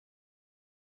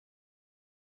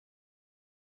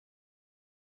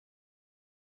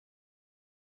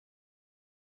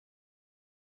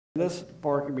This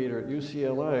parking meter at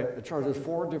UCLA, it charges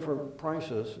 4 different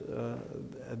prices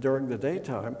during the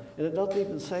daytime, and it doesn't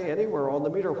even say anywhere on the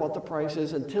meter what the price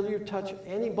is until you touch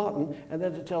any button, and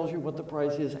then it tells you what the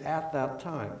price is at that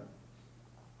time.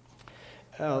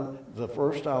 And the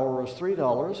first hour is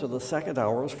 $3, and the second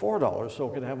hour is $4, so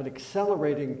it can have an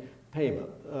accelerating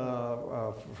payment.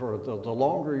 For the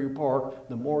longer you park,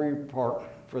 the more you park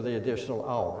for the additional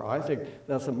hour. I think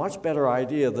that's a much better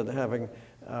idea than having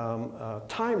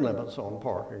time limits on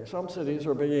parking. Some cities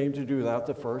are beginning to do that.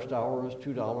 The first hour is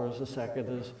 $2, the second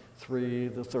is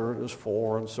 $3, the third is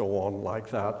 $4, and so on like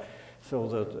that, so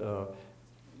that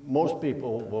most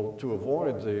people will, to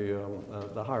avoid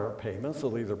the higher payments,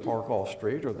 they'll either park off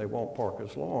street or they won't park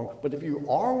as long. But if you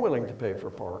are willing to pay for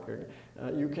parking,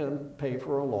 you can pay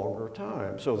for a longer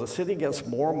time. So the city gets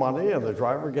more money and the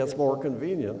driver gets more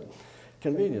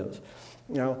convenience.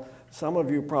 Now, some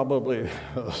of you probably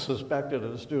suspected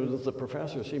as students that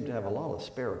professors seem to have a lot of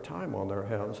spare time on their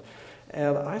hands.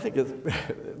 And I think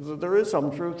there is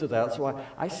some truth to that. So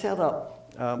I set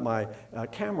up my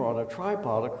camera on a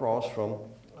tripod across from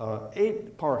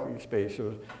 8 parking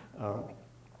spaces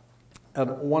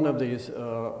at one of these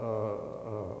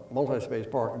multi-space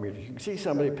parking meters. You can see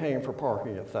somebody paying for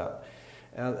parking at that.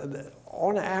 And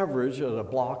on average, at a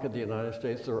block in the United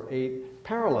States, there are 8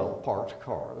 parallel parked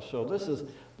cars. So this is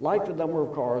like the number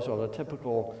of cars on a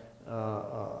typical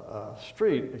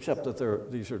street, except that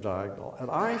these are diagonal. And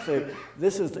I think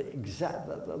this is the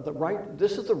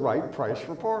right price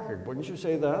for parking. Wouldn't you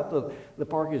say that? The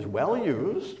park is well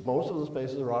used. Most of the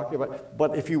spaces are occupied.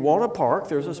 But if you want to park,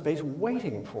 there's a space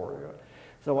waiting for you.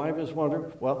 So I just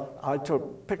wondered, well, I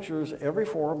took pictures every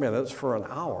 4 minutes for an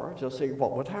hour, just seeing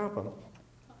what would happen.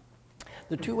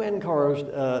 The 2 end cars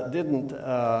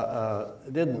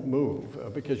didn't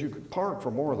move because you could park for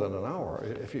more than an hour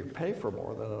if you pay for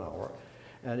more than an hour.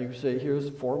 And you can see here's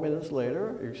 4 minutes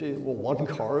later, you see, well, 1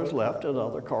 car is left,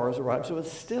 another car has arrived. So it's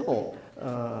still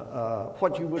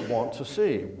what you would want to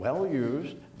see, well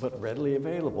used, but readily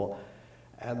available.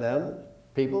 And then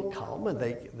people come and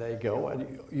they go,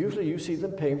 and usually you see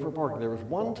them paying for parking. There was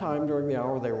one time during the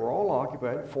hour they were all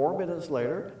occupied. 4 minutes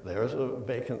later, there's a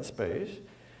vacant space.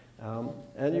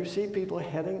 And you see people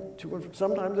heading toward,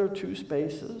 sometimes there are 2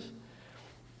 spaces.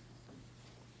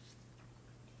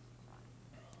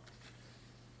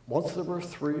 Once there were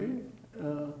 3,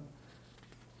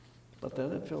 but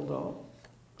then it filled up.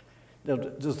 Now,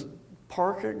 does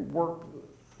parking work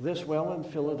this well in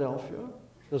Philadelphia?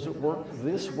 Does it work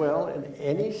this well in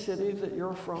any city that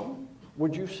you're from?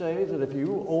 Would you say that if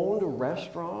you owned a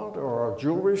restaurant or a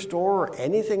jewelry store or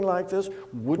anything like this,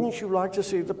 wouldn't you like to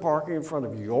see the parking in front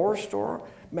of your store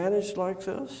managed like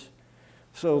this?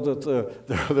 So that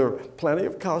there are plenty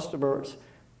of customers,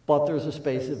 but there's a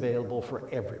space available for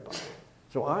everybody.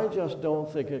 So I just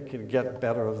don't think it can get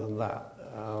better than that.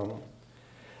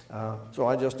 So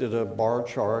I just did a bar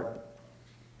chart.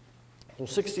 Well,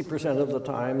 60% of the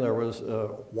time there was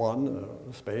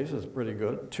 1 space, is pretty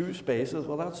good. 2 spaces,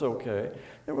 well, that's okay.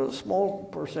 There was a small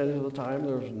percentage of the time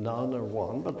there's none or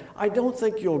 1, but I don't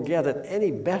think you'll get it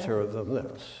any better than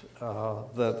this,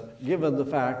 that given the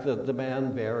fact that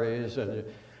demand varies and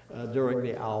during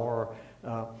the hour,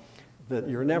 that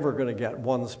you're never going to get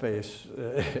 1 space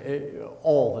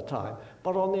all the time.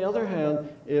 But on the other hand,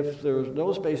 if there's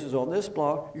no spaces on this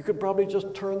block, you could probably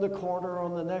just turn the corner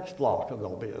on the next block and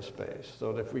there'll be a space.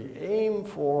 So that if we aim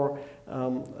for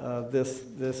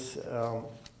this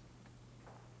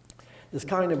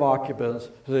kind of occupants,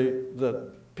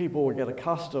 that people will get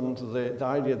accustomed to the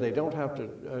idea they don't have to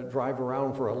drive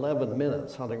around for 11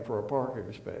 minutes hunting for a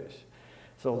parking space.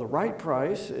 So the right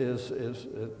price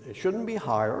it shouldn't be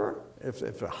higher. If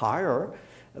they're higher,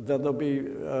 then there'll be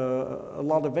a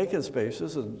lot of vacant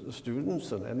spaces, and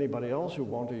students and anybody else who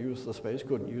want to use the space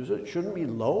couldn't use it. It shouldn't be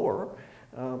lower.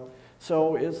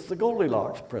 So it's the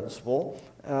Goldilocks principle.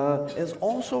 It's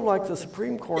also like the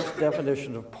Supreme Court's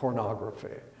definition of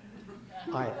pornography.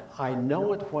 I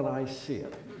know it when I see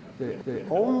it. The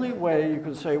only way you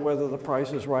can say whether the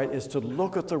price is right is to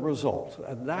look at the result.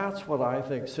 And that's what I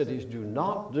think cities do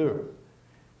not do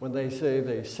when they say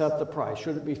they set the price.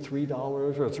 Should it be $3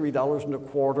 or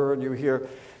 $3.25? And you hear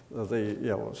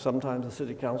sometimes the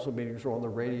city council meetings are on the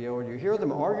radio and you hear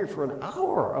them argue for an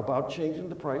hour about changing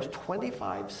the price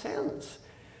 25 cents.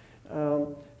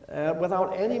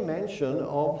 Without any mention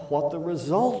of what the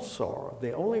results are.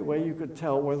 The only way you could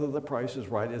tell whether the price is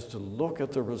right is to look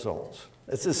at the results.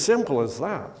 It's as simple as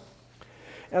that.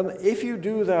 And if you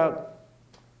do that,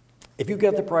 if you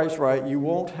get the price right, you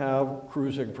won't have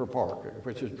cruising for parking,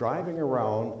 which is driving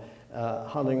around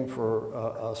hunting for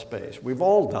a space. We've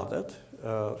all done it.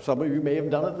 Some of you may have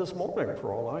done it this morning,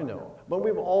 for all I know. But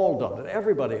we've all done it.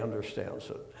 Everybody understands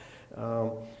it.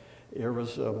 Here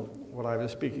was, when I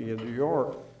was speaking in New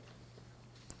York,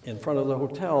 in front of the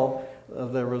hotel,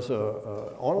 there was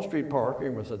on-street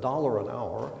parking was $1 an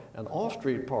hour, and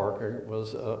off-street parking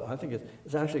was, I think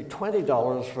it's actually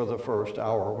 $20 for the first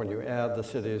hour when you add the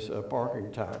city's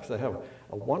parking tax. They have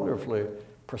a wonderfully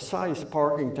precise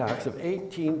parking tax of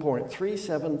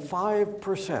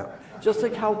 18.375%. Just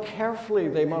think how carefully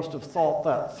they must have thought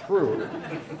that through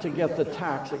to get the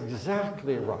tax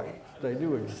exactly right. They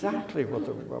knew exactly what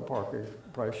the parking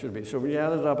price should be. So we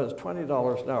added up as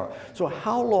 $20 an hour. So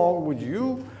how long would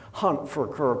you hunt for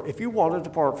curb? If you wanted to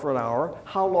park for an hour,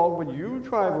 how long would you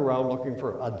drive around looking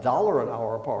for $1 an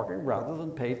hour parking rather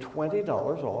than pay $20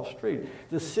 off street?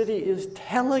 The city is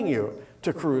telling you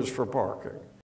to cruise for parking.